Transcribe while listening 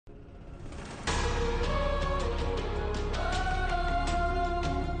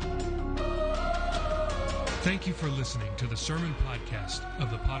Thank you for listening to the sermon podcast of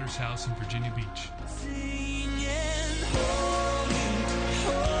the Potter's House in Virginia Beach. Singing, holy,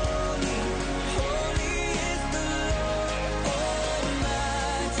 holy, holy is the Lord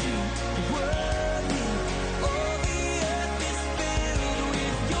Almighty. Worthy, all the earth is filled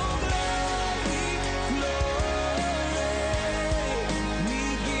with your glory, glory. We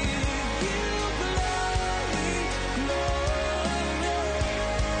give you glory, glory.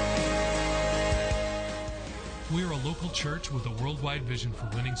 We are a local church with a worldwide vision for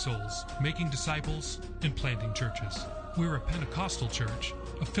winning souls, making disciples, and planting churches. We're a Pentecostal church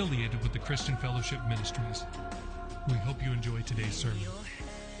affiliated with the Christian Fellowship Ministries. We hope you enjoy today's sermon.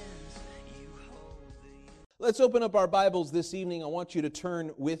 Let's open up our Bibles this evening. I want you to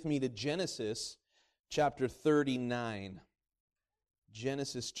turn with me to Genesis chapter 39.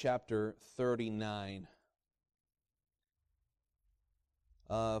 Genesis chapter 39.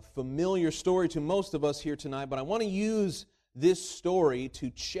 A familiar story to most of us here tonight, but I want to use this story to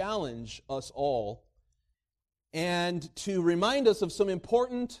challenge us all and to remind us of some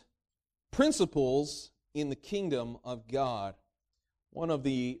important principles in the kingdom of God. One of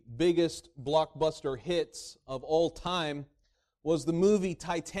the biggest blockbuster hits of all time was the movie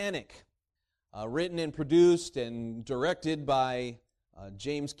Titanic, written and produced and directed by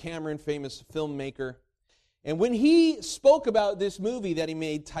James Cameron, famous filmmaker. And when he spoke about this movie that he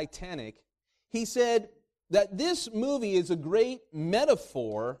made, Titanic, he said that this movie is a great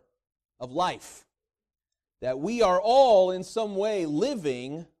metaphor of life, that we are all in some way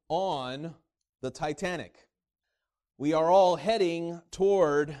living on the Titanic. We are all heading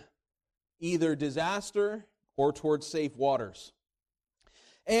toward either disaster or toward safe waters.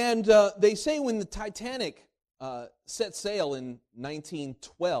 And they say when the Titanic set sail in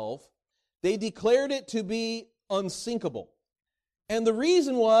 1912, they declared it to be unsinkable. And the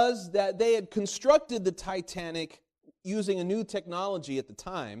reason was that they had constructed the Titanic using a new technology at the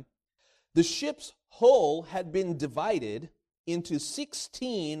time. The ship's hull had been divided into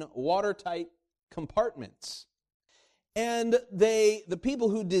 16 watertight compartments. And the people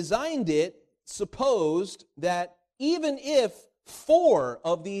who designed it supposed that even if 4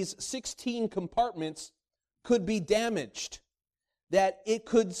 of these 16 compartments could be damaged, that it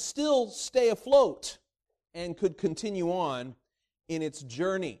could still stay afloat and could continue on in its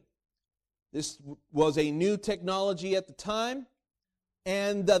journey. This was a new technology at the time,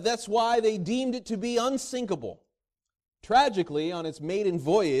 and that's why they deemed it to be unsinkable. Tragically, on its maiden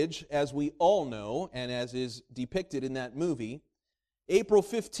voyage, as we all know, and as is depicted in that movie, April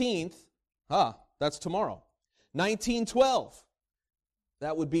 15th, that's tomorrow, 1912,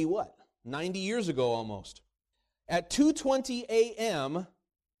 that would be what? 90 years ago almost. At 2:20 a.m.,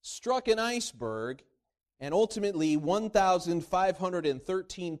 struck an iceberg, and ultimately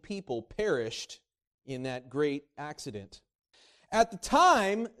 1,513 people perished in that great accident. At the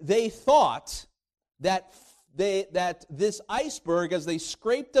time, they thought that this iceberg, as they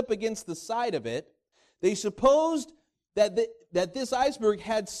scraped up against the side of it, they supposed that this iceberg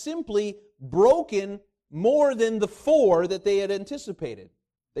had simply broken more than the 4 that they had anticipated.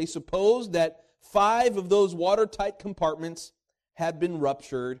 They supposed that 5 of those watertight compartments had been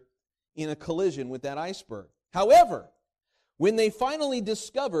ruptured in a collision with that iceberg. However, when they finally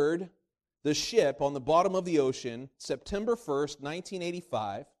discovered the ship on the bottom of the ocean, September 1st,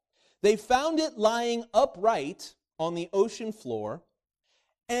 1985, they found it lying upright on the ocean floor.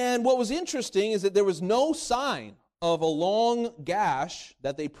 And what was interesting is that there was no sign of a long gash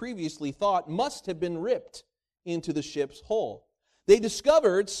that they previously thought must have been ripped into the ship's hull. They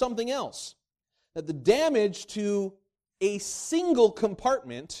discovered something else, that the damage to a single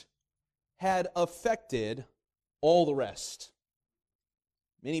compartment had affected all the rest.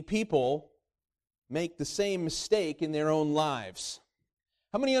 Many people make the same mistake in their own lives.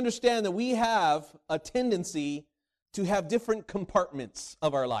 How many understand that we have a tendency to have different compartments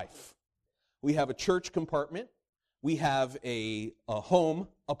of our life? We have a church compartment. We have a home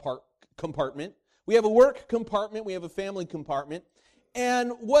compartment. We have a work compartment. We have a family compartment.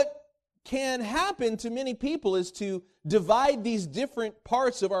 And what can happen to many people is to divide these different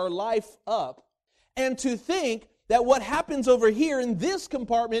parts of our life up and to think that what happens over here in this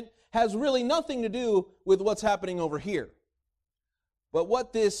compartment has really nothing to do with what's happening over here. But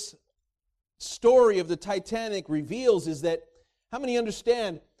what this story of the Titanic reveals is that, how many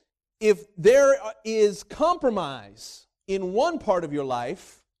understand, if there is compromise in one part of your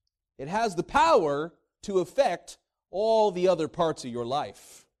life, it has the power to affect all the other parts of your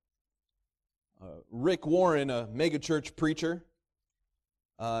life. Rick Warren, a megachurch preacher,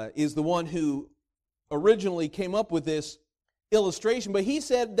 is the one who originally came up with this illustration, but he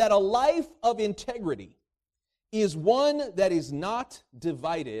said that a life of integrity is one that is not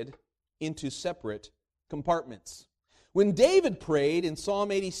divided into separate compartments. When David prayed in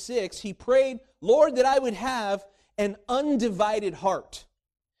Psalm 86, he prayed, Lord, that I would have an undivided heart.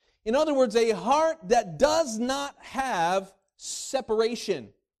 In other words, a heart that does not have separation,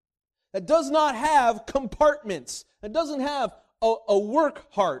 that does not have compartments, that doesn't have a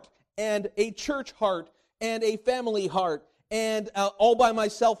work heart and a church heart and a family heart and all by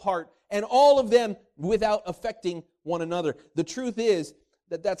myself heart, and all of them without affecting one another. The truth is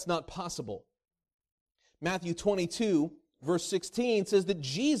that that's not possible. Matthew 22, verse 16 says that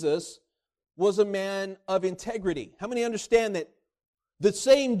Jesus was a man of integrity. How many understand that the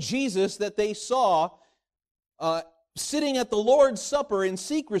same Jesus that they saw sitting at the Lord's Supper in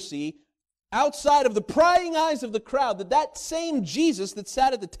secrecy, outside of the prying eyes of the crowd, that same Jesus that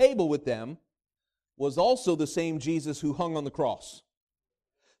sat at the table with them was also the same Jesus who hung on the cross?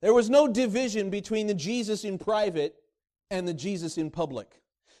 There was no division between the Jesus in private and the Jesus in public.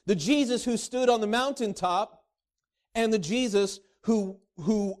 The Jesus who stood on the mountaintop and the Jesus who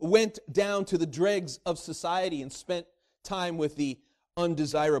went down to the dregs of society and spent time with the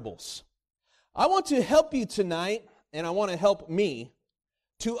undesirables. I want to help you tonight, and I want to help me,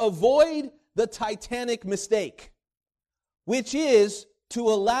 to avoid the Titanic mistake, which is to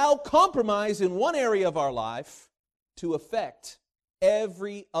allow compromise in one area of our life to affect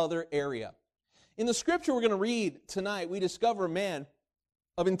every other area. In the scripture we're going to read tonight, we discover a man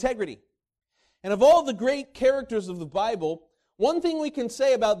of integrity. And of all the great characters of the Bible, one thing we can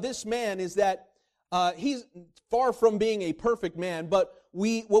say about this man is that he's far from being a perfect man, but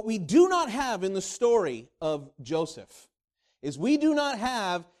what we do not have in the story of Joseph is we do not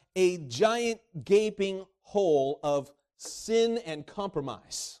have a giant gaping hole of sin and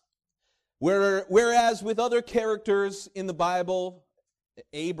compromise. Whereas with other characters in the Bible,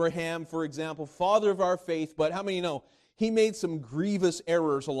 Abraham, for example, father of our faith, but how many know he made some grievous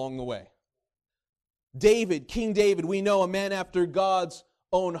errors along the way? David, King David, we know a man after God's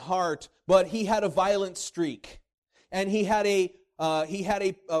own heart, but he had a violent streak, and he had a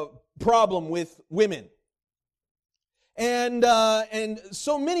problem with women, and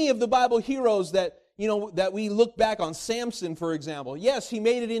so many of the Bible heroes that we look back on. Samson, for example, yes, he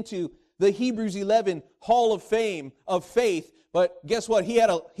made it into the Hebrews 11 Hall of Fame of faith, but guess what? He had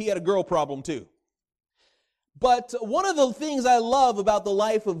a girl problem too. But one of the things I love about the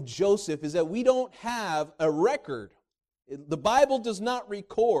life of Joseph is that we don't have a record. The Bible does not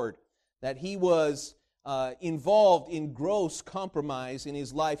record that he was involved in gross compromise in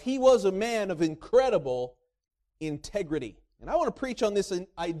his life. He was a man of incredible integrity. And I want to preach on this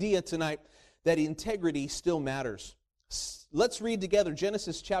idea tonight that integrity still matters. Let's read together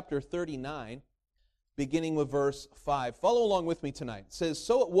Genesis chapter 39, beginning with verse 5. Follow along with me tonight. It says,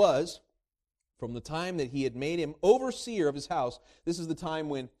 "So it was, from the time that he had made him overseer of his house," this is the time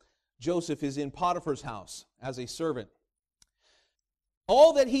when Joseph is in Potiphar's house as a servant,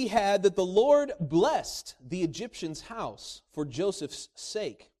 "all that he had, that the Lord blessed the Egyptian's house for Joseph's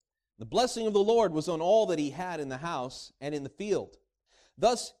sake. The blessing of the Lord was on all that he had in the house and in the field.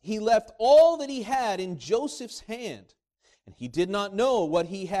 Thus he left all that he had in Joseph's hand, and he did not know what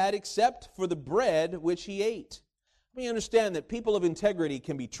he had except for the bread which he ate." Let me understand that people of integrity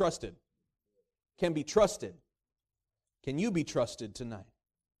can be trusted. Can be trusted. Can you be trusted tonight?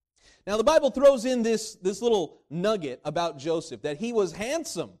 Now the Bible throws in this little nugget about Joseph, that he was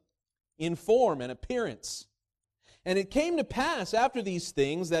handsome in form and appearance. "And it came to pass after these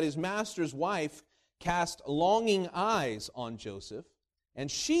things that his master's wife cast longing eyes on Joseph, and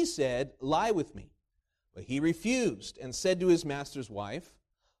she said, 'Lie with me.' But he refused and said to his master's wife,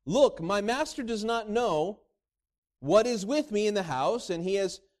 'Look, my master does not know what is with me in the house, and he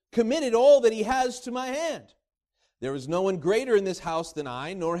has committed all that he has to my hand. There is no one greater in this house than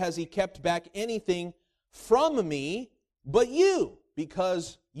I, nor has he kept back anything from me but you,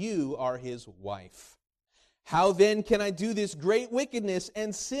 because you are his wife. How then can I do this great wickedness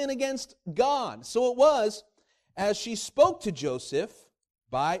and sin against God?' So it was, as she spoke to Joseph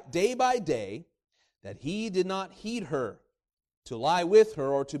by day, that he did not heed her to lie with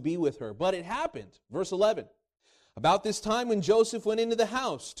her or to be with her. But it happened," verse 11, "about this time when Joseph went into the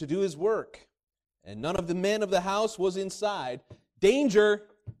house to do his work, and none of the men of the house was inside." Danger,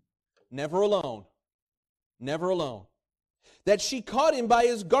 never alone. Never alone. "That she caught him by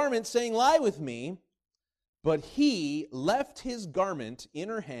his garment, saying, 'Lie with me.' But he left his garment in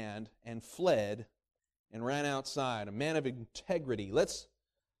her hand and fled and ran outside." A man of integrity. Let's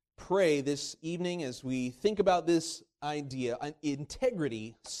pray this evening as we think about this idea.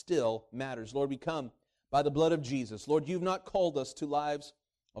 Integrity still matters. Lord, we come by the blood of Jesus. Lord, you've not called us to lives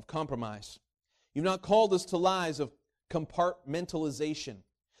of compromise. You've not called us to lives of compartmentalization.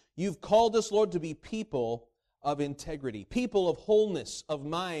 You've called us, Lord, to be people of integrity, people of wholeness, of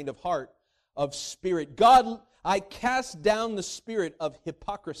mind, of heart, of spirit. God, I cast down the spirit of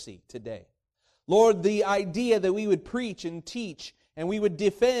hypocrisy today. Lord, the idea that we would preach and teach and we would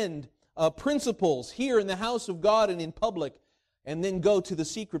defend principles here in the house of God and in public, and then go to the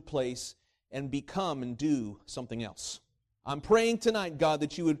secret place and become and do something else. I'm praying tonight, God,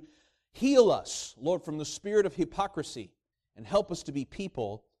 that you would heal us, Lord, from the spirit of hypocrisy and help us to be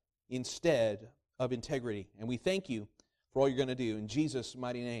people instead of integrity. And we thank you for all you're going to do. In Jesus'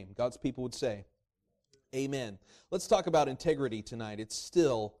 mighty name, God's people would say, amen. Let's talk about integrity tonight. It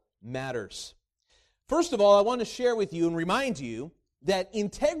still matters. First of all, I want to share with you and remind you that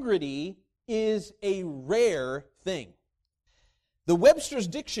integrity is a rare thing. The Webster's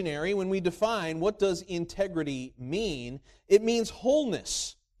Dictionary, when we define what does integrity mean, it means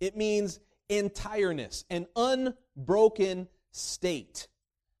wholeness. It means entireness, an unbroken state.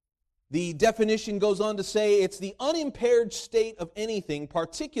 The definition goes on to say it's the unimpaired state of anything,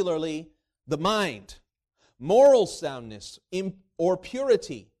 particularly the mind, moral soundness or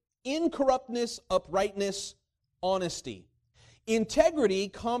purity, incorruptness, uprightness, honesty. Integrity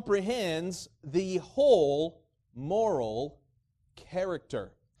comprehends the whole moral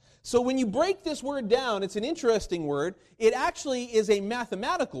character. So when you break this word down, it's an interesting word. It actually is a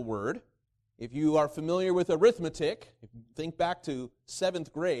mathematical word. If you are familiar with arithmetic, if you think back to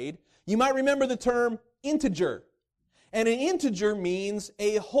 7th grade, you might remember the term integer. And an integer means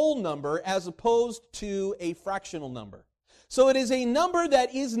a whole number as opposed to a fractional number. So it is a number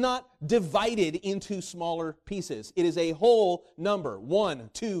that is not divided into smaller pieces. It is a whole number. 1,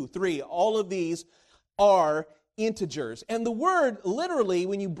 2, 3. All of these are integers. And the word, literally,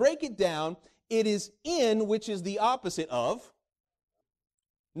 when you break it down, it is in, which is the opposite of.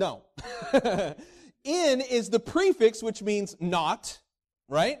 No. In is the prefix, which means not,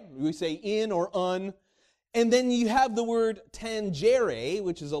 right? We say in or un. And then you have the word tangere,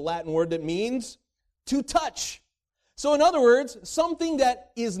 which is a Latin word that means to touch. So in other words, something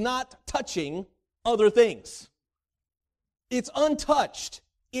that is not touching other things. It's untouched.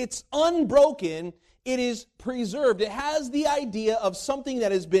 It's unbroken. It is preserved. It has the idea of something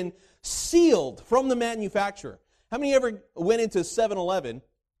that has been sealed from the manufacturer. How many ever went into 7-Eleven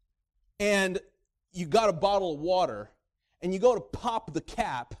and you got a bottle of water and you go to pop the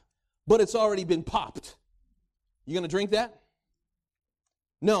cap, but it's already been popped? You going to drink that?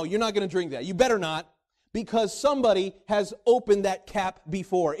 No, you're not going to drink that. You better not, because somebody has opened that cap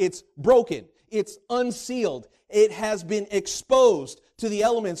before. It's broken. It's unsealed. It has been exposed to the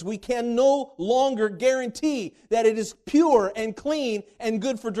elements. We can no longer guarantee that it is pure and clean and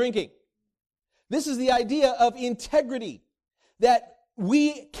good for drinking. This is the idea of integrity, that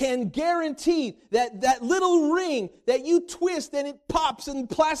we can guarantee that that little ring that you twist and it pops and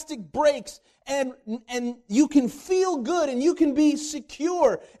plastic breaks and you can feel good and you can be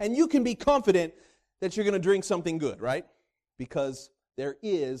secure and you can be confident that you're going to drink something good, right? Because there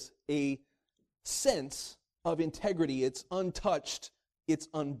is a sense of integrity. It's untouched. It's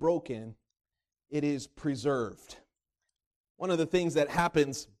unbroken. It is preserved. One of the things that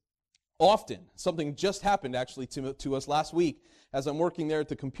happens often, something just happened actually to us last week as I'm working there at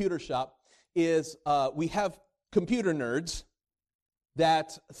the computer shop, is we have computer nerds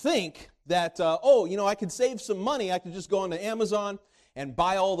that think that, I could save some money. I could just go onto Amazon and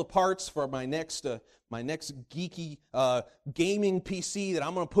buy all the parts for my next geeky gaming PC that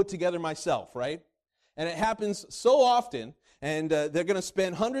I'm going to put together myself, right? And it happens so often, and they're going to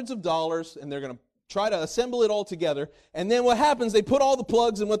spend hundreds of dollars, and they're going to try to assemble it all together, and then what happens, they put all the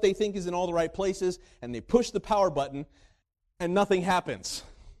plugs in what they think is in all the right places, and they push the power button, and nothing happens.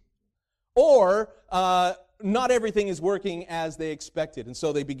 Or not everything is working as they expected, and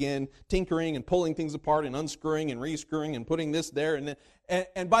so they begin tinkering and pulling things apart and unscrewing and rescrewing and putting this there,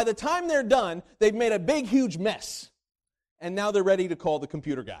 and by the time they're done, they've made a big, huge mess, and now they're ready to call the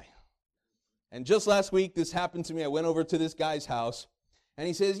computer guy. And just last week, this happened to me. I went over to this guy's house, and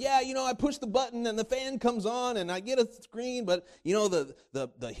he says, I push the button, and the fan comes on, and I get a screen, but,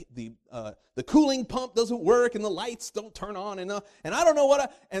 the cooling pump doesn't work, and the lights don't turn on, and I don't know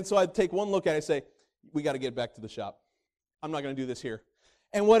what and so I take one look at it, and I say, we got to get back to the shop. I'm not going to do this here.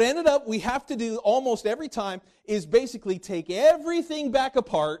 And what ended up we have to do almost every time is basically take everything back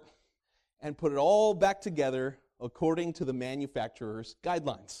apart and put it all back together according to the manufacturer's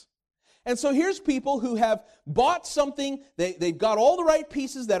guidelines. And so here's people who have bought something, they've got all the right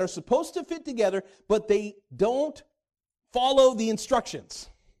pieces that are supposed to fit together, but they don't follow the instructions.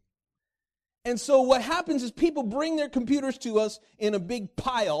 And so what happens is people bring their computers to us in a big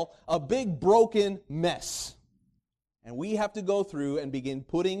pile, a big broken mess. And we have to go through and begin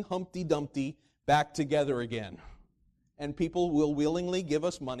putting Humpty Dumpty back together again. And people will willingly give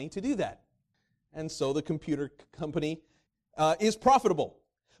us money to do that. And so the computer company is profitable.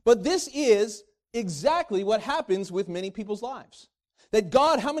 But this is exactly what happens with many people's lives. That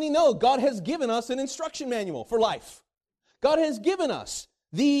God, how many know, God has given us an instruction manual for life. God has given us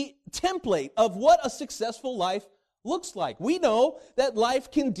the template of what a successful life looks like. We know that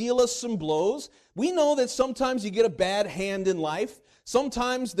life can deal us some blows. We know that sometimes you get a bad hand in life.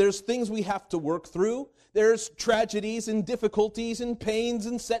 Sometimes there's things we have to work through. There's tragedies and difficulties and pains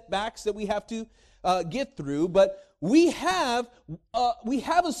and setbacks that we have to get through. But we have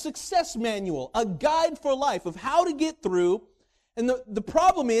a success manual, a guide for life of how to get through. And the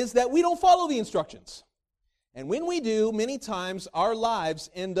problem is that we don't follow the instructions. And when we do, many times our lives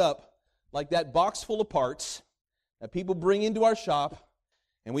end up like that box full of parts that people bring into our shop,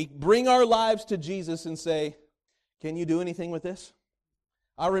 and we bring our lives to Jesus and say, "Can you do anything with this?"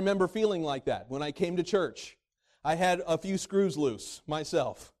 I remember feeling like that when I came to church. I had a few screws loose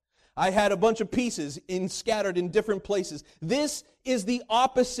myself. I had a bunch of pieces scattered in different places. This is the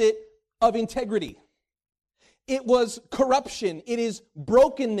opposite of integrity. It was corruption. It is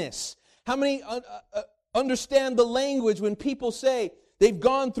brokenness. How many understand the language when people say they've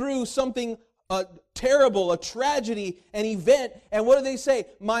gone through something terrible, a tragedy, an event, and what do they say?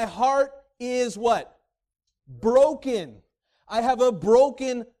 My heart is what? Broken. I have a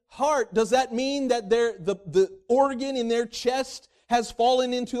broken heart. Does that mean that the organ in their chest has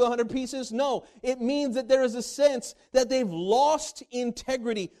fallen into 100 pieces? No. It means that there is a sense that they've lost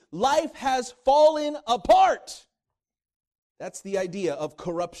integrity. Life has fallen apart. That's the idea of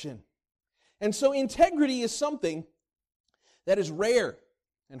corruption. And so integrity is something that is rare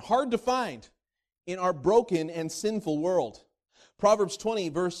and hard to find in our broken and sinful world. Proverbs 20,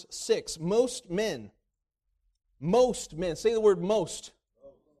 verse 6, most men, say the word most.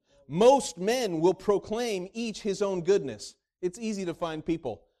 Most men will proclaim each his own goodness. It's easy to find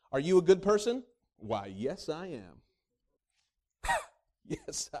people. Are you a good person? Why, yes, I am.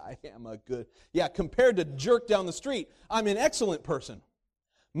 Yes, I am a good. Yeah, compared to jerk down the street, I'm an excellent person.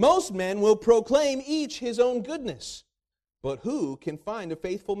 Most men will proclaim each his own goodness, but who can find a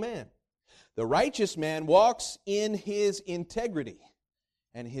faithful man? The righteous man walks in his integrity,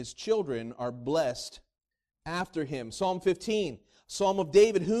 and his children are blessed after him. Psalm 15, Psalm of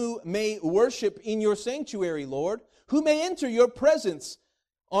David, who may worship in your sanctuary, Lord? Who may enter your presence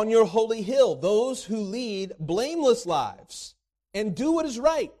on your holy hill? Those who lead blameless lives and do what is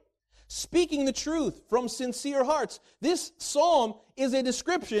right, speaking the truth from sincere hearts. This psalm is a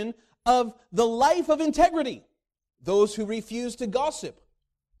description of the life of integrity. Those who refuse to gossip.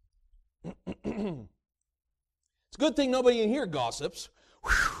 It's a good thing nobody in here gossips.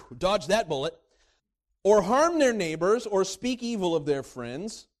 Whew, dodge that bullet. Or harm their neighbors or speak evil of their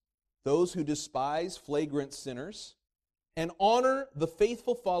friends. Those who despise flagrant sinners and honor the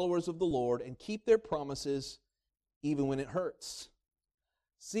faithful followers of the Lord and keep their promises even when it hurts.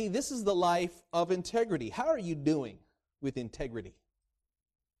 See, this is the life of integrity. How are you doing with integrity?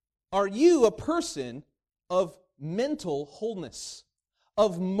 Are you a person of mental wholeness,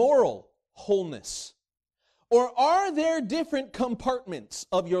 of moral wholeness? Or are there different compartments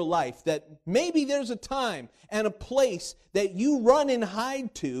of your life that maybe there's a time and a place that you run and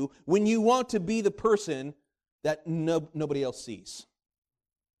hide to when you want to be the person that nobody else sees?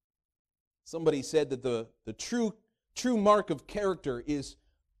 Somebody said that the true mark of character is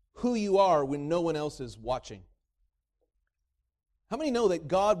who you are when no one else is watching. How many know that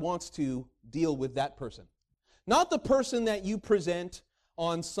God wants to deal with that person? Not the person that you present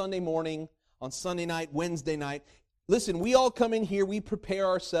on Sunday morning, on Sunday night, Wednesday night. Listen, we all come in here, we prepare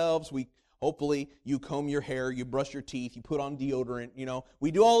ourselves, hopefully you comb your hair, you brush your teeth, you put on deodorant,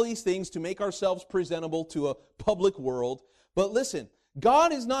 we do all these things to make ourselves presentable to a public world. But listen,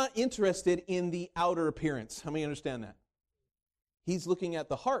 God is not interested in the outer appearance. How many understand that? He's looking at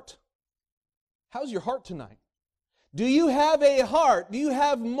the heart. How's your heart tonight? Do you have a heart? Do you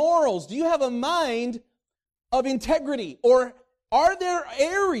have morals? Do you have a mind of integrity? Or are there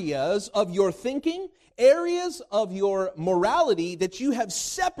areas of your thinking, areas of your morality that you have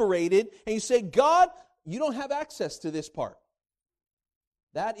separated and you say, God, you don't have access to this part?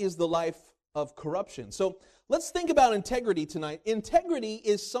 That is the life of corruption. So let's think about integrity tonight. Integrity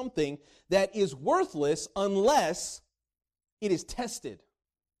is something that is worthless unless it is tested.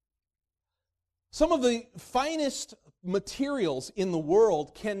 Some of the finest materials in the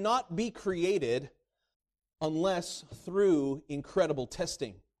world cannot be created unless through incredible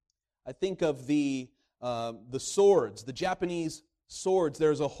testing. I think of the swords, the Japanese swords.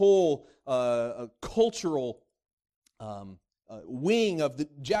 There's a whole a cultural wing of the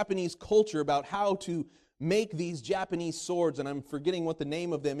Japanese culture about how to make these Japanese swords, and I'm forgetting what the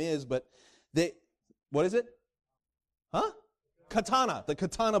name of them is, but what is it? Katana, the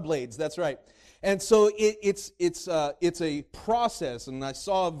katana blades, that's right. And so it's a process, and I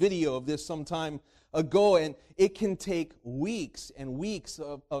saw a video of this some time ago, and it can take weeks and weeks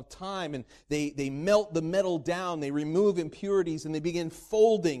of time, and they melt the metal down, they remove impurities, and they begin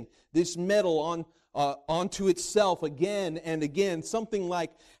folding this metal onto itself again and again, something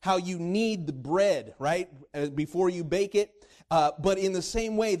like how you knead the bread, right, before you bake it. But in the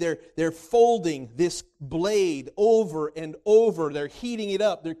same way, they're folding this blade over and over. They're heating it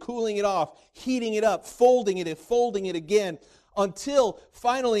up, they're cooling it off, heating it up, folding it and folding it again, until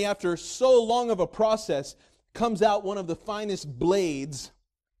finally, after so long of a process, comes out one of the finest blades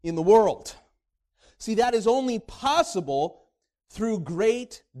in the world. See, that is only possible through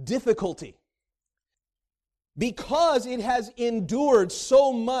great difficulty, because it has endured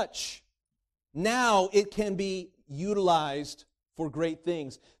so much. Now it can be utilized for great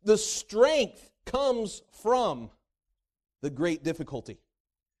things. The strength comes from the great difficulty.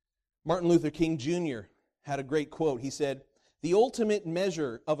 Martin Luther King Jr. had a great quote. He said, "The ultimate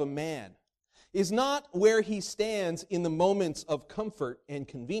measure of a man is not where he stands in the moments of comfort and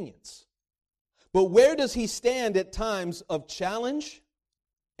convenience, but where does he stand at times of challenge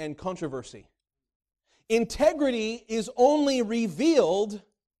and controversy." Integrity is only revealed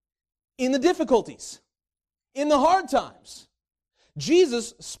in the difficulties, in the hard times.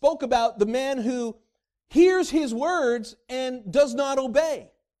 Jesus spoke about the man who hears his words and does not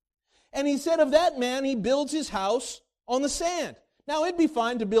obey. And he said of that man, he builds his house on the sand. Now, it'd be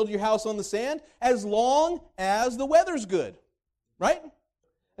fine to build your house on the sand as long as the weather's good, right?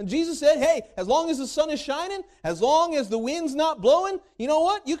 And Jesus said, hey, as long as the sun is shining, as long as the wind's not blowing, you know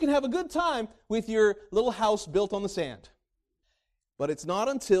what? You can have a good time with your little house built on the sand. But it's not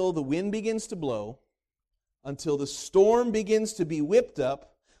until the wind begins to blow, until the storm begins to be whipped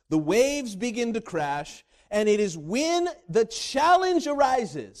up, the waves begin to crash, and it is when the challenge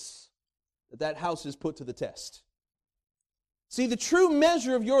arises that house is put to the test. See, the true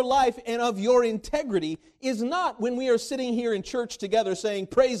measure of your life and of your integrity is not when we are sitting here in church together saying,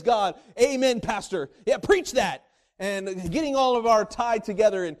 praise God, amen, pastor, yeah, preach that, and getting all of our tithe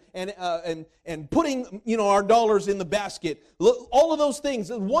together and putting, our dollars in the basket. All of those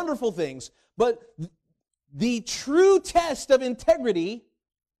things, wonderful things. But the true test of integrity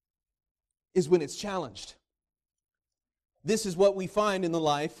is when it's challenged. This is what we find in the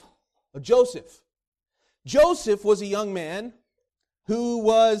life of Joseph. Joseph was a young man who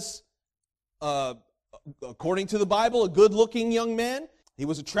was, according to the Bible, a good-looking young man. He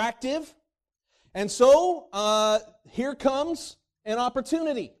was attractive. And so, here comes an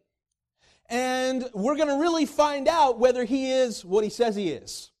opportunity. And we're going to really find out whether he is what he says he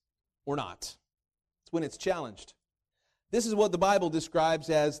is or not. It's when it's challenged. This is what the Bible describes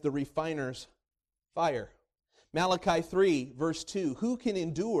as the refiner's fire. Malachi 3, verse 2, "Who can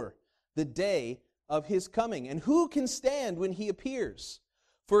endure the day of his coming? And who can stand when he appears?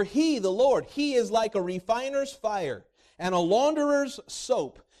 For he, the Lord, he is like a refiner's fire and a launderer's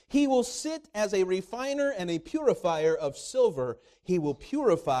soap. He will sit as a refiner and a purifier of silver. He will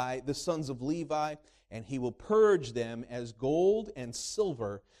purify the sons of Levi, and he will purge them as gold and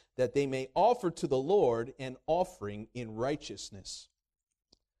silver, that they may offer to the Lord an offering in righteousness."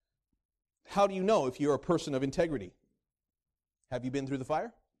 How do you know if you're a person of integrity? Have you been through the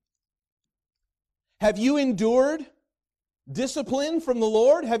fire? Have you endured discipline from the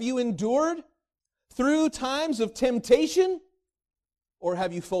Lord? Have you endured through times of temptation? Or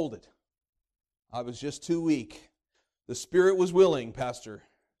have you folded? I was just too weak. The spirit was willing, Pastor,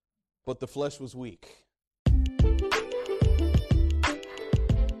 but the flesh was weak.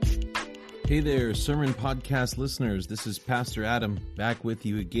 Hey there, Sermon Podcast listeners. This is Pastor Adam back with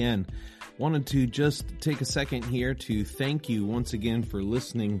you again. Wanted to just take a second here to thank you once again for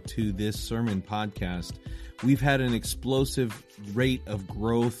listening to this sermon podcast. We've had an explosive rate of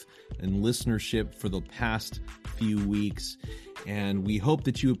growth and listenership for the past few weeks, and we hope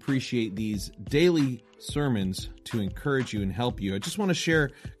that you appreciate these daily sermons to encourage you and help you. I just want to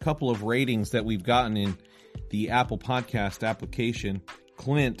share a couple of ratings that we've gotten in the Apple Podcast application.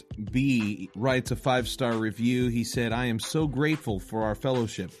 Clint B. writes a 5-star review. He said, "I am so grateful for our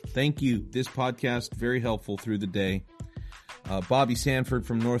fellowship. Thank you. This podcast, very helpful through the day." Bobby Sanford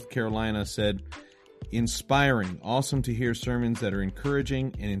from North Carolina said, "Inspiring. Awesome to hear sermons that are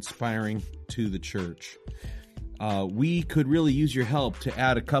encouraging and inspiring to the church." we could really use your help to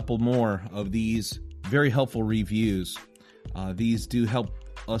add a couple more of these very helpful reviews. These do help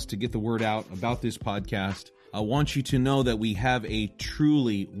us to get the word out about this podcast. I want you to know that we have a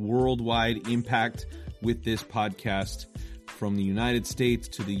truly worldwide impact with this podcast, from the United States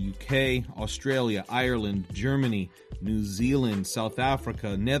to the UK, Australia, Ireland, Germany, New Zealand, South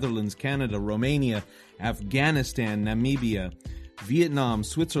Africa, Netherlands, Canada, Romania, Afghanistan, Namibia, Vietnam,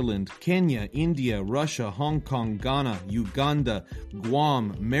 Switzerland, Kenya, India, Russia, Hong Kong, Ghana, Uganda,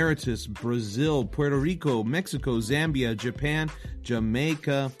 Guam, Mauritius, Brazil, Puerto Rico, Mexico, Zambia, Japan,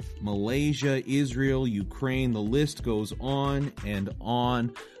 Jamaica, Malaysia, Israel, Ukraine. The list goes on and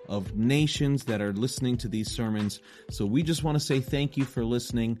on of nations that are listening to these sermons. So we just want to say thank you for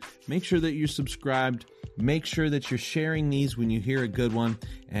listening. Make sure that you're subscribed. Make sure that you're sharing these when you hear a good one.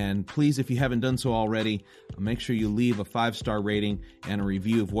 And please, if you haven't done so already, make sure you leave a 5-star rating and a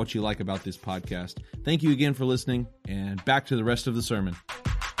review of what you like about this podcast. Thank you again for listening, and back to the rest of the sermon.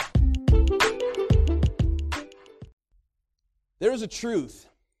 There is a truth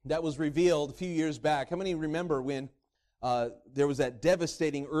that was revealed a few years back. How many remember when there was that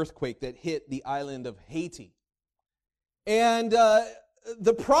devastating earthquake that hit the island of Haiti? And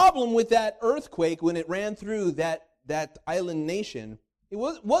the problem with that earthquake, when it ran through that island nation, it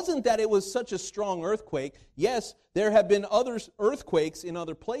wasn't that it was such a strong earthquake. Yes, there have been other earthquakes in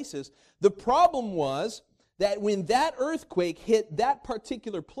other places. The problem was that when that earthquake hit that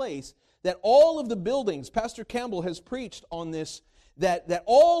particular place, that all of the buildings, Pastor Campbell has preached on this, that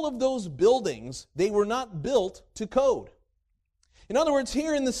all of those buildings, they were not built to code. In other words,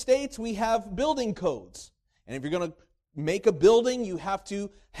 here in the States, we have building codes. And if you're going to make a building, you have to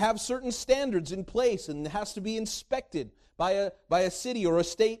have certain standards in place, and it has to be inspected by a city or a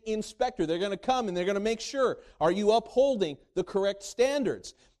state inspector. They're going to come and they're going to make sure, are you upholding the correct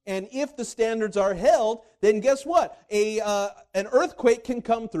standards? And if the standards are held, then guess what? An earthquake can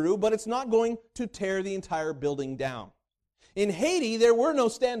come through, but it's not going to tear the entire building down. In Haiti, there were no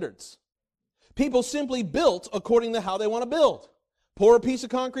standards. People simply built according to how they want to build. Pour a piece of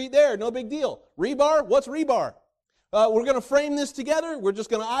concrete there, no big deal. Rebar, what's rebar? We're going to frame this together. We're just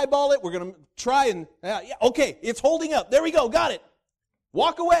going to eyeball it. We're going to try and, okay, it's holding up. There we go, got it.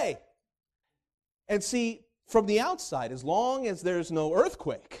 Walk away. And see, from the outside, as long as there's no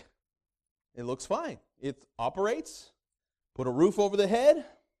earthquake, it looks fine. It operates, put a roof over the head.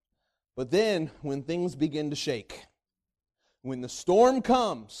 But then when things begin to shake, when the storm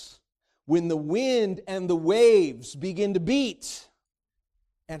comes, when the wind and the waves begin to beat,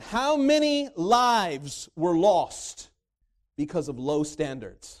 and how many lives were lost because of low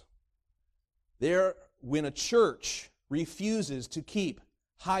standards? When a church refuses to keep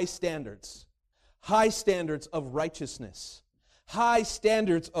high standards of righteousness, high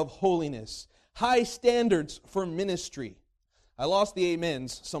standards of holiness, high standards for ministry. I lost the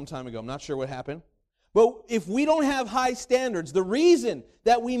amens some time ago. I'm not sure what happened. But if we don't have high standards, the reason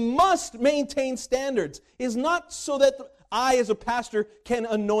that we must maintain standards is not so that I, as a pastor, can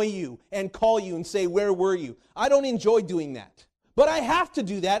annoy you and call you and say, where were you? I don't enjoy doing that. But I have to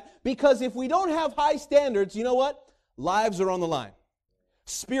do that because if we don't have high standards, you know what? Lives are on the line.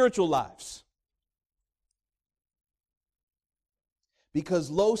 Spiritual lives. Because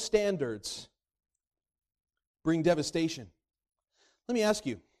low standards bring devastation. Let me ask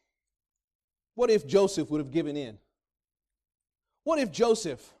you, what if Joseph would have given in? What if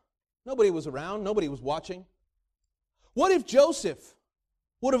Joseph, nobody was around, nobody was watching? What if Joseph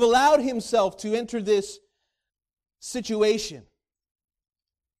would have allowed himself to enter this situation,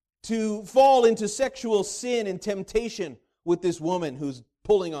 to fall into sexual sin and temptation with this woman who's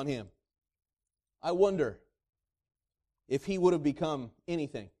pulling on him? I wonder if he would have become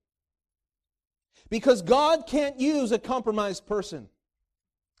anything. Because God can't use a compromised person.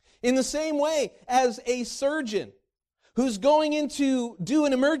 In the same way as a surgeon who's going in to do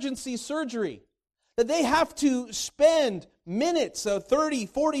an emergency surgery, that they have to spend minutes, 30,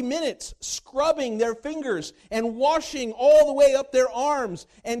 40 minutes, scrubbing their fingers and washing all the way up their arms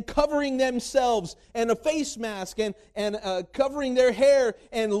and covering themselves, and a face mask and covering their hair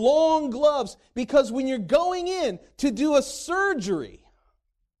and long gloves. Because when you're going in to do a surgery,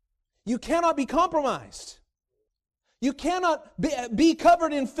 you cannot be compromised. You cannot be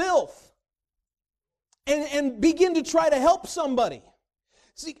covered in filth and begin to try to help somebody.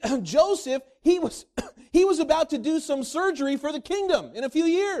 See, Joseph, he was about to do some surgery for the kingdom in a few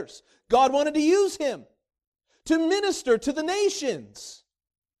years. God wanted to use him to minister to the nations.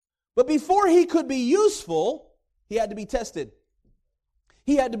 But before he could be useful, he had to be tested.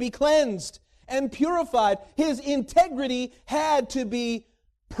 He had to be cleansed and purified. His integrity had to be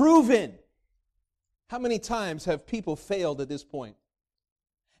proven. How many times have people failed at this point?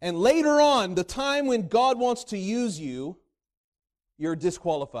 And later on, the time when God wants to use you, you're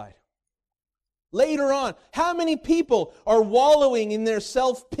disqualified. Later on, how many people are wallowing in their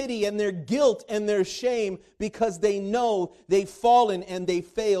self-pity and their guilt and their shame because they know they've fallen and they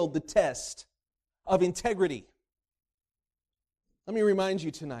failed the test of integrity? Let me remind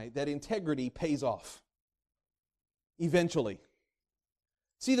you tonight that integrity pays off eventually.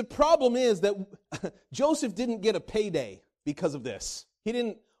 See, the problem is that Joseph didn't get a payday because of this. He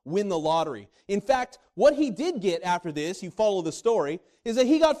didn't win the lottery. In fact, what he did get after this, you follow the story, is that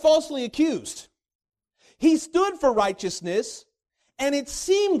he got falsely accused. He stood for righteousness, and it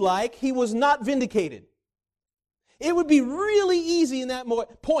seemed like he was not vindicated. It would be really easy in that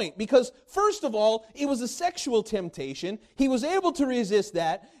point because, first of all, it was a sexual temptation. He was able to resist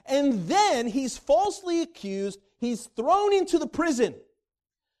that, and then he's falsely accused. He's thrown into the prison.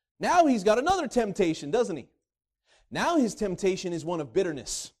 Now he's got another temptation, doesn't he? Now his temptation is one of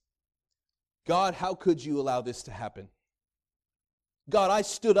bitterness. God, how could you allow this to happen? God, I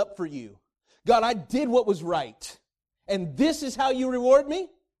stood up for you. God, I did what was right. And this is how you reward me?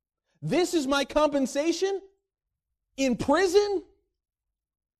 This is my compensation? In prison?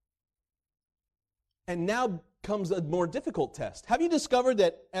 And now comes a more difficult test. Have you discovered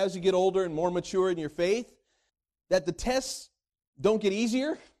that as you get older and more mature in your faith, that the tests don't get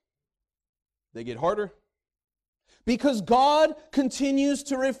easier? They get harder. Because God continues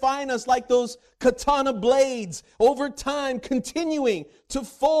to refine us like those katana blades over time, continuing to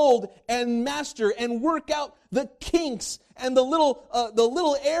fold and master and work out the kinks and the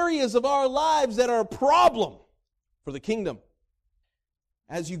little areas of our lives that are a problem for the kingdom.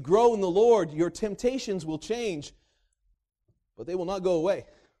 As you grow in the Lord, your temptations will change, but they will not go away.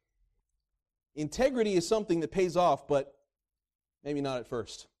 Integrity is something that pays off, but maybe not at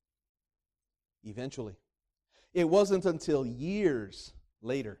first. Eventually. It wasn't until years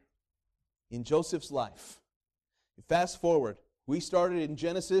later in Joseph's life. Fast forward. We started in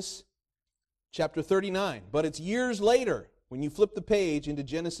Genesis chapter 39, but it's years later when you flip the page into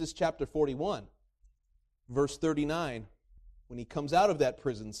Genesis chapter 41, verse 39, when he comes out of that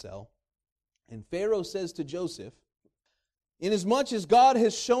prison cell, and Pharaoh says to Joseph, "Inasmuch as God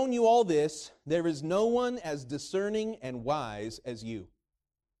has shown you all this, there is no one as discerning and wise as you."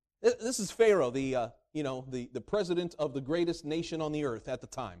 This is Pharaoh, the president of the greatest nation on the earth at the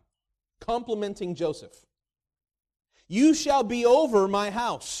time, complimenting Joseph. "You shall be over my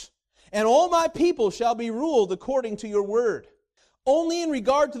house, and all my people shall be ruled according to your word. Only in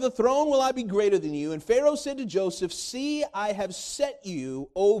regard to the throne will I be greater than you." And Pharaoh said to Joseph, "See, I have set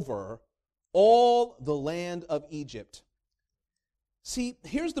you over all the land of Egypt." See,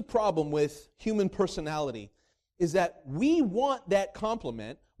 here's the problem with human personality, is that we want that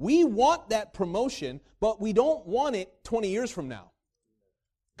compliment, we want that promotion, but we don't want it 20 years from now.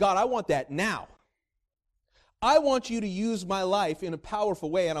 God, I want that now. I want you to use my life in a powerful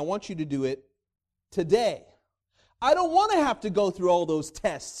way, and I want you to do it today. I don't want to have to go through all those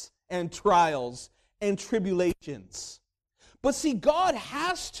tests and trials and tribulations. But see, God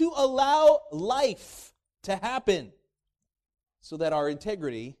has to allow life to happen so that our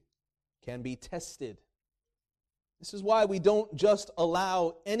integrity can be tested. This is why we don't just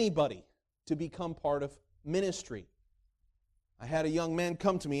allow anybody to become part of ministry. I had a young man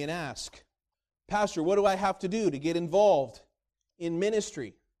come to me and ask, "Pastor, what do I have to do to get involved in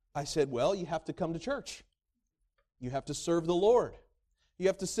ministry?" I said, "Well, you have to come to church. You have to serve the Lord. You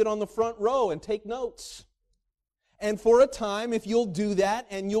have to sit on the front row and take notes. And for a time, if you'll do that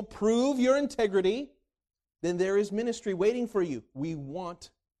and you'll prove your integrity, then there is ministry waiting for you. We want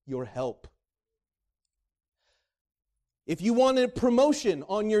your help." If you want a promotion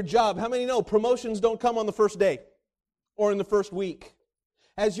on your job, how many know promotions don't come on the first day or in the first week?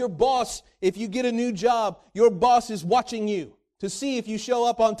 As your boss, if you get a new job, your boss is watching you to see if you show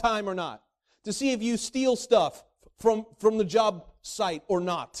up on time or not, to see if you steal stuff from the job site or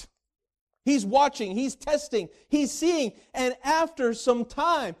not. He's watching, he's testing, he's seeing, and after some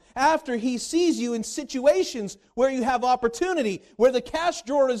time, after he sees you in situations where you have opportunity, where the cash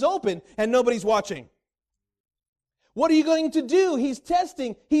drawer is open and nobody's watching, what are you going to do? He's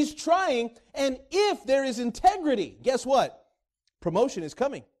testing, he's trying, and if there is integrity, guess what? Promotion is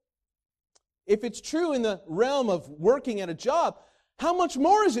coming. If it's true in the realm of working at a job, how much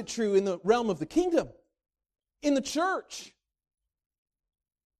more is it true in the realm of the kingdom, in the church?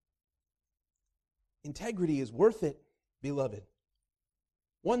 Integrity is worth it, beloved.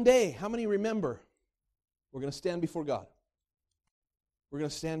 One day, how many remember, we're going to stand before God. We're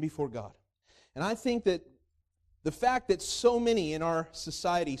going to stand before God. And I think that The fact that so many in our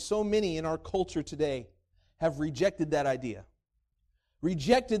society, so many in our culture today have rejected that idea.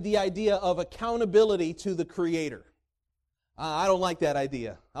 Rejected the idea of accountability to the Creator. I don't like that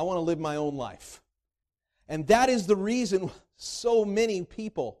idea. I want to live my own life. And that is the reason so many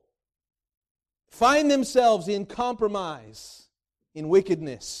people find themselves in compromise, in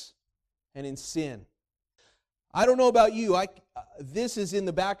wickedness, and in sin. I don't know about you. This is in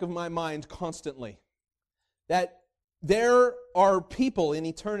the back of my mind constantly. That there are people in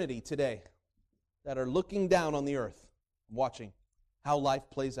eternity today that are looking down on the earth, watching how life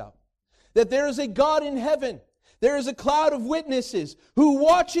plays out. That there is a God in heaven. There is a cloud of witnesses who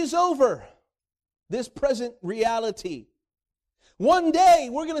watches over this present reality. One day,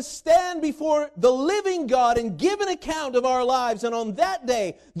 we're going to stand before the living God and give an account of our lives. And on that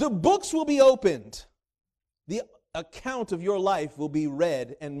day, the books will be opened. The account of your life will be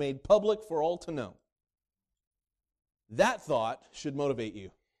read and made public for all to know. That thought should motivate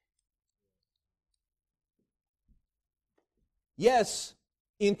you. Yes,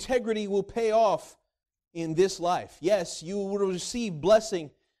 integrity will pay off in this life. Yes, you will receive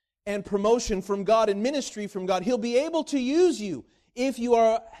blessing and promotion from God and ministry from God. He'll be able to use you if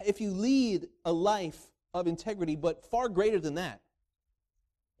you lead a life of integrity, but far greater than that.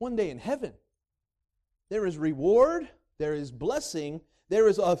 One day in heaven, there is reward, there is blessing, there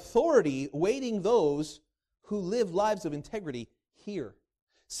is authority waiting those who live lives of integrity here.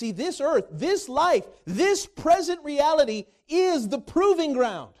 See, this earth, this life, this present reality is the proving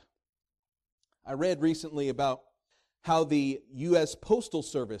ground. I read recently about how the U.S. Postal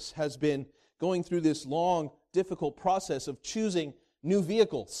Service has been going through this long, difficult process of choosing new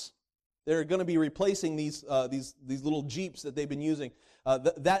vehicles. They're going to be replacing these little Jeeps that they've been using.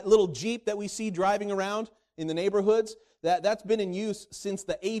 That little Jeep that we see driving around in the neighborhoods, that's been in use since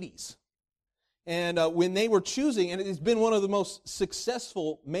the 80s. And when they were choosing, and it's been one of the most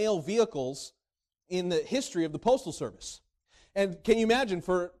successful mail vehicles in the history of the Postal Service. And can you imagine,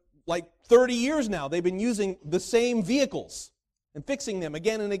 for like 30 years now, they've been using the same vehicles and fixing them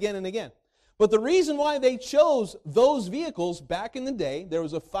again and again and again. But the reason why they chose those vehicles back in the day, there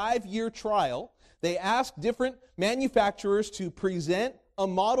was a 5-year trial. They asked different manufacturers to present a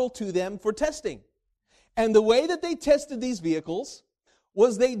model to them for testing. And the way that they tested these vehicles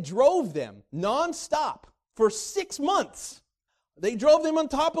was they drove them nonstop for 6 months. They drove them on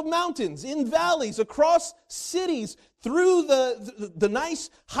top of mountains, in valleys, across cities, through the nice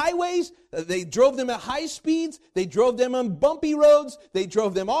highways. They drove them at high speeds. They drove them on bumpy roads. They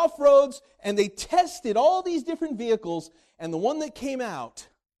drove them off roads. And they tested all these different vehicles. And the one that came out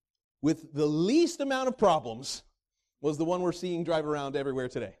with the least amount of problems was the one we're seeing drive around everywhere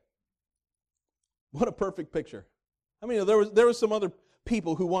today. What a perfect picture. I mean, there was some other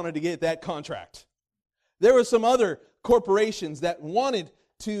people who wanted to get that contract. There were some other corporations that wanted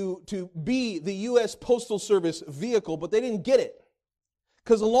to be the U.S. Postal Service vehicle, but they didn't get it.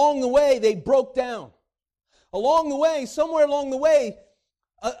 Because along the way, they broke down. Along the way, somewhere along the way,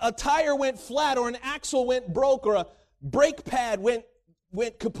 a tire went flat, or an axle went broke, or a brake pad went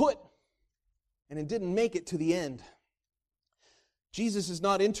kaput, and it didn't make it to the end. Jesus is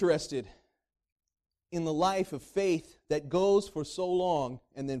not interested in the life of faith that goes for so long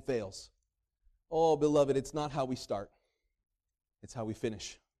and then fails. Oh, beloved, it's not how we start. It's how we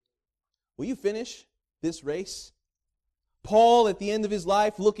finish. Will you finish this race? Paul, at the end of his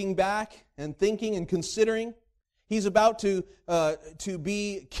life, looking back and thinking and considering, he's about to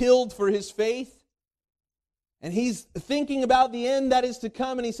be killed for his faith. And he's thinking about the end that is to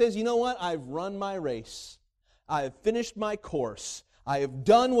come, and he says, you know what? I've run my race. I have finished my course. I have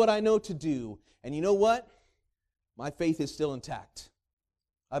done what I know to do. And you know what? My faith is still intact.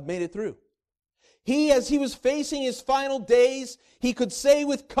 I've made it through. As he was facing his final days, he could say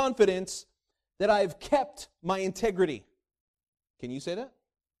with confidence that I have kept my integrity. Can you say that?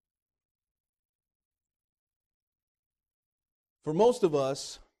 For most of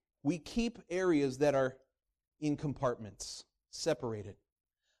us, we keep areas that are in compartments, separated.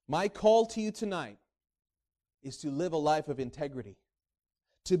 My call to you tonight is to live a life of integrity.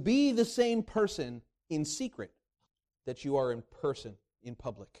 To be the same person in secret that you are in person, in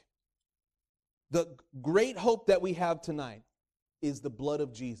public. The great hope that we have tonight is the blood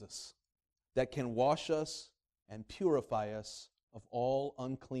of Jesus that can wash us and purify us of all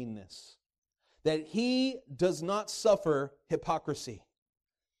uncleanness. That He does not suffer hypocrisy.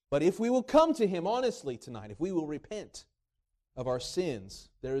 But if we will come to Him honestly tonight, if we will repent of our sins,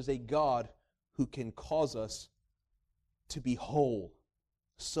 there is a God who can cause us to be whole.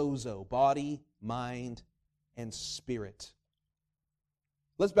 Sozo, body, mind, and spirit.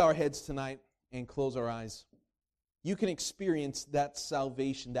 Let's bow our heads tonight and close our eyes. you can experience that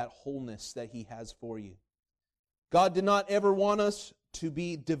salvation, that wholeness that He has for you. God did not ever want us to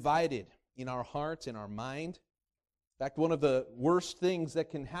be divided in our hearts, in our mind. In fact, one of the worst things that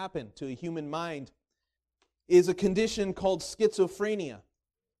can happen to a human mind is a condition called schizophrenia.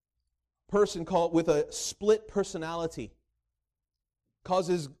 A person with a split personality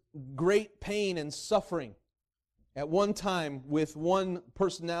causes great pain and suffering at one time with one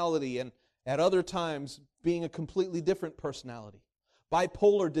personality and at other times being a completely different personality.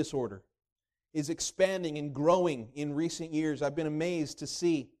 Bipolar disorder is expanding and growing in recent years. I've been amazed to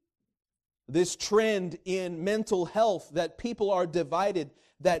see this trend in mental health, that people are divided,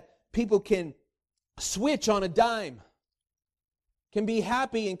 that people can switch on a dime, can be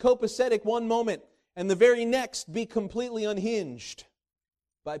happy and copacetic one moment and the very next be completely unhinged.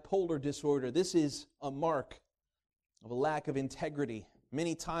 Bipolar disorder, this is a mark of a lack of integrity.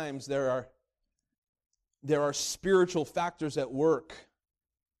 Many times there are spiritual factors at work,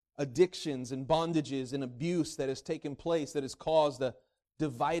 addictions and bondages and abuse that has taken place that has caused a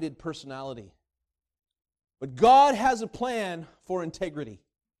divided personality. But God has a plan for integrity,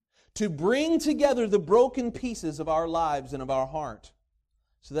 to bring together the broken pieces of our lives and of our heart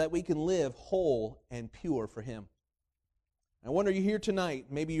so that we can live whole and pure for Him. I wonder, you're here tonight,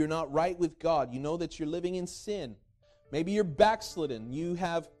 maybe you're not right with God. You know that you're living in sin. Maybe you're backslidden. You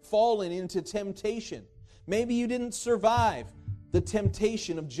have fallen into temptation. Maybe you didn't survive the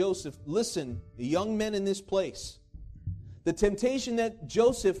temptation of Joseph. Listen, the young men in this place, the temptation that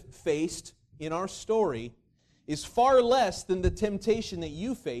Joseph faced in our story is far less than the temptation that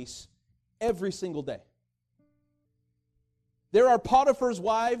you face every single day. There are Potiphar's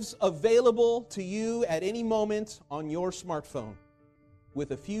wives available to you at any moment on your smartphone.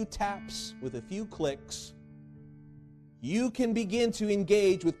 With a few taps, with a few clicks, you can begin to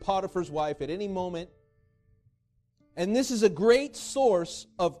engage with Potiphar's wife at any moment. And this is a great source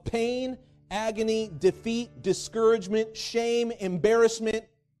of pain, agony, defeat, discouragement, shame, embarrassment.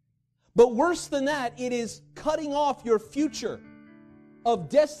 But worse than that, it is cutting off your future of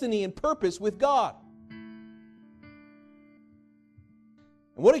destiny and purpose with God.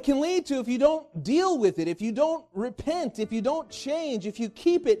 And what it can lead to if you don't deal with it, if you don't repent, if you don't change, if you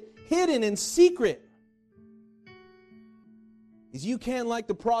keep it hidden and secret, is you can, like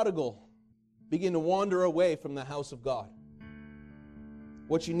the prodigal, begin to wander away from the house of God.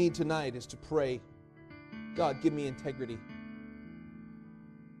 What you need tonight is to pray, God, give me integrity.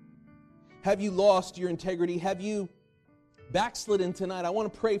 Have you lost your integrity? Have you backslidden tonight? I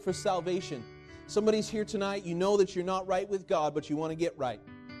want to pray for salvation. Somebody's here tonight, you know that you're not right with God, but you want to get right.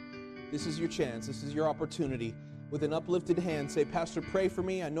 This is your chance. This is your opportunity. With an uplifted hand, say, Pastor, pray for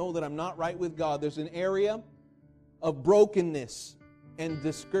me. I know that I'm not right with God. There's an area of brokenness and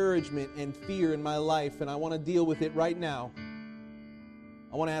discouragement and fear in my life, and I want to deal with it right now.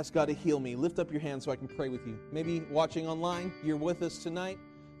 I want to ask God to heal me. Lift up your hand so I can pray with you. Maybe watching online, you're with us tonight.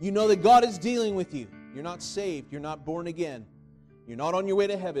 You know that God is dealing with you. You're not saved. You're not born again. You're not on your way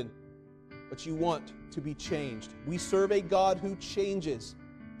to heaven, but you want to be changed. We serve a God who changes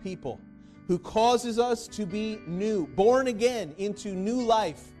people, who causes us to be new, born again into new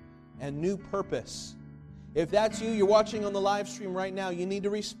life and new purpose. If that's you, you're watching on the live stream right now, you need to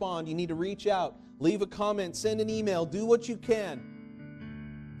respond. You need to reach out, leave a comment, send an email, do what you can.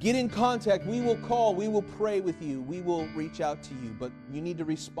 Get in contact. We will call. We will pray with you. We will reach out to you. But you need to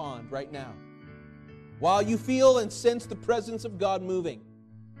respond right now. While you feel and sense the presence of God moving,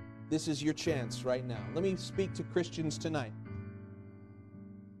 this is your chance right now. Let me speak to Christians tonight.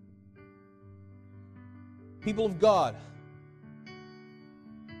 People of God,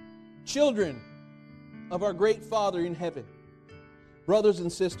 children of our great Father in heaven, brothers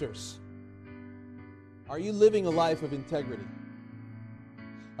and sisters, are you living a life of integrity?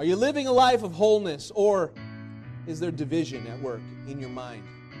 Are you living a life of wholeness, or is there division at work in your mind?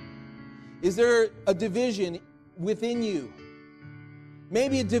 Is there a division within you?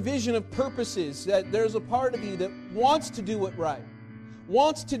 Maybe a division of purposes, that there's a part of you that wants to do it right,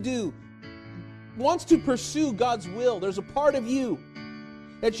 wants to pursue God's will. There's a part of you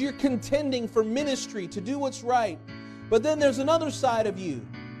that you're contending for ministry, to do what's right. But then there's another side of you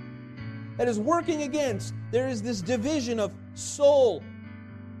that is working against. There is this division of soul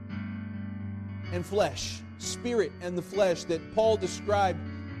and flesh, spirit and the flesh that Paul described.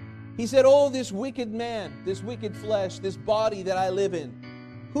 He said, oh, this wicked man, this wicked flesh, this body that I live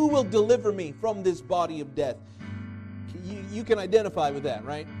in, who will deliver me from this body of death? You can identify with that,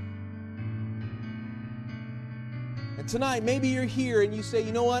 right? And tonight, maybe you're here and you say,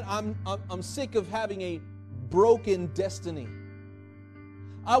 you know what, I'm sick of having a broken destiny.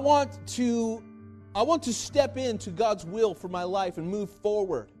 I want to I want to step into God's will for my life and move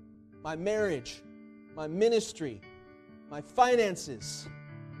forward. My marriage, my ministry, my finances.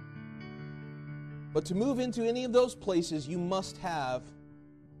 But to move into any of those places, you must have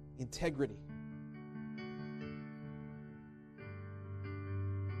integrity.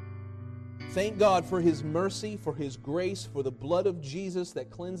 Thank God for His mercy, for His grace, for the blood of Jesus that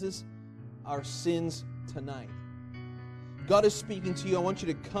cleanses our sins tonight. God is speaking to you. I want you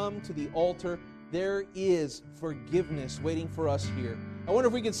to come to the altar. There is forgiveness waiting for us here. I wonder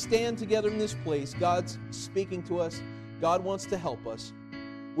if we could stand together in this place. God's speaking to us. God wants to help us.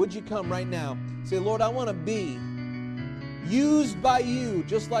 Would you come right now? Say, Lord, I want to be used by you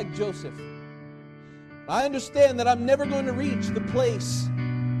just like Joseph. I understand that I'm never going to reach the place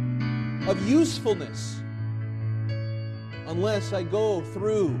of usefulness unless I go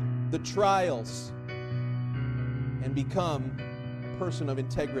through the trials and become a person of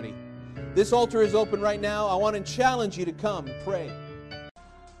integrity. This altar is open right now. I want to challenge you to come and pray.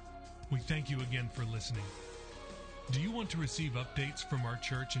 We thank you again for listening. Do you want to receive updates from our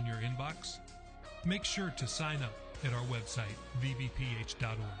church in your inbox? Make sure to sign up at our website,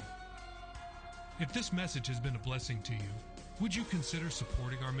 vbph.org. If this message has been a blessing to you, would you consider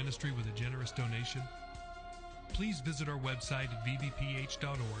supporting our ministry with a generous donation? Please visit our website at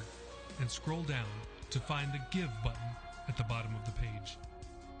vbph.org and scroll down to find the Give button at the bottom of the page.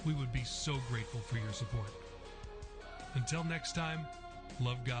 We would be so grateful for your support. Until next time,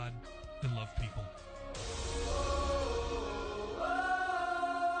 love God and love people.